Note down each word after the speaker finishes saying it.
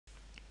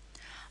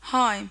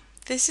Hi,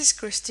 this is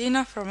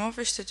Christina from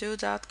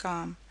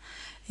OfficeToDo.com.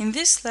 In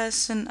this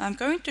lesson, I'm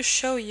going to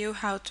show you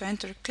how to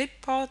enter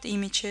clipart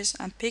images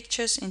and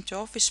pictures into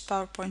Office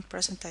PowerPoint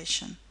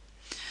presentation.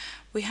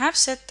 We have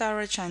set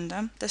our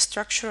agenda, the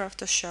structure of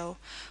the show.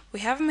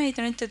 We have made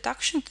an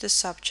introduction to the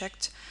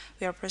subject.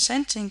 We are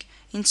presenting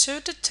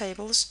inserted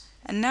tables,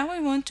 and now we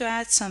want to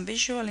add some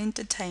visual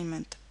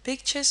entertainment,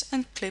 pictures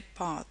and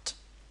clipart.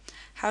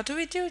 How do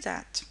we do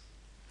that?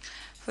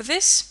 For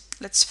this,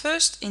 let's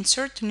first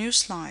insert a new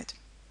slide.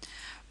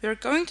 We are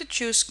going to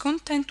choose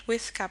Content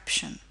with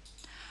Caption.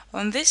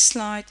 On this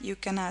slide, you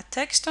can add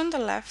text on the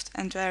left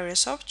and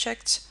various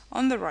objects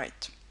on the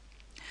right.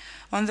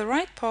 On the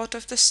right part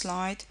of the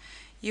slide,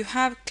 you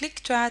have Click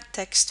to Add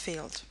Text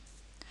field.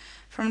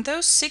 From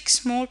those 6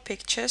 small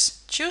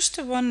pictures, choose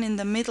the one in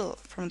the middle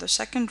from the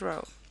second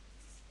row.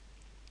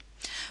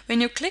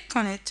 When you click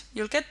on it,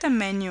 you'll get the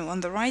menu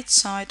on the right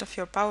side of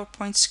your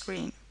PowerPoint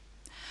screen.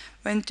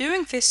 When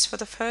doing this for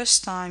the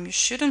first time, you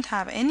shouldn't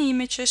have any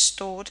images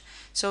stored,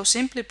 so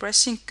simply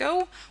pressing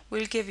Go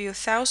will give you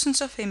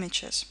thousands of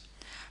images.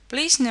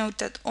 Please note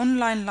that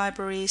online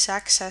library is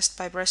accessed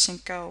by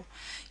pressing Go.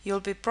 You'll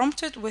be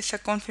prompted with a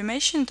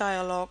confirmation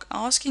dialog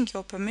asking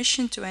your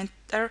permission to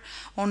enter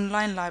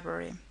online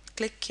library.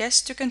 Click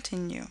Yes to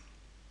continue.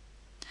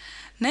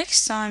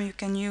 Next time you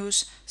can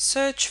use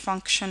Search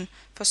function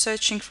for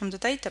searching from the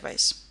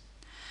database.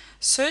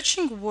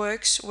 Searching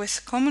works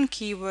with common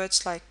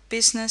keywords like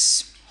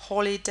business,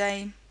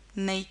 holiday,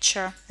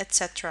 nature,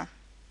 etc.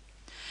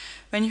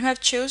 When you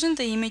have chosen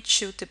the image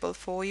suitable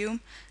for you,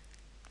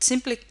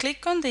 simply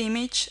click on the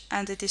image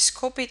and it is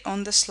copied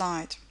on the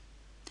slide.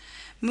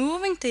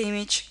 Moving the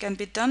image can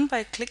be done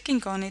by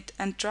clicking on it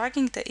and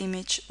dragging the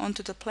image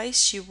onto the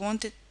place you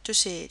want it to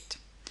see it.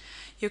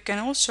 You can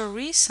also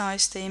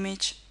resize the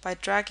image by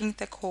dragging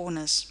the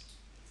corners.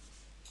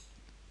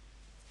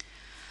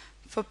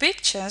 For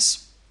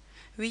pictures,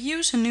 we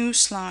use a new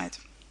slide,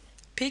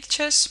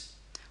 Pictures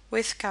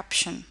with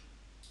Caption.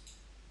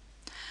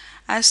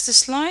 As the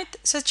slide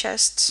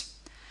suggests,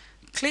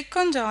 click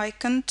on the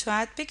icon to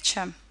add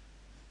picture.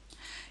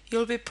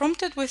 You'll be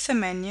prompted with a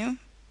menu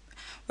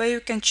where you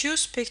can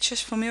choose pictures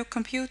from your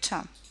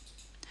computer.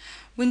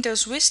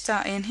 Windows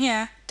Vista in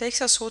here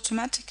takes us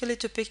automatically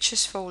to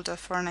Pictures folder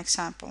for an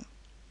example.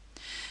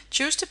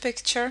 Choose the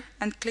picture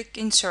and click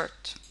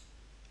Insert.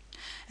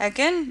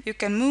 Again, you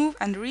can move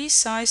and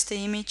resize the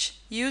image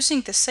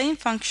using the same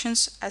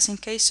functions as in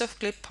case of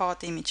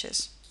clipart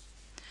images.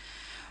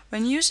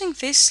 When using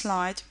this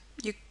slide,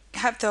 you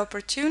have the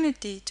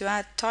opportunity to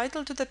add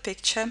title to the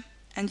picture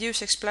and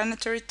use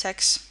explanatory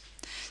text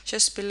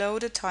just below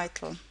the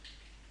title.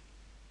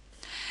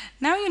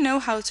 Now you know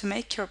how to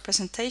make your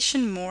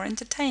presentation more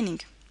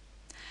entertaining.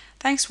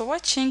 Thanks for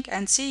watching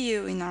and see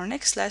you in our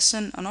next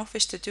lesson on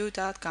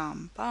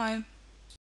OfficeToDo.com. Bye!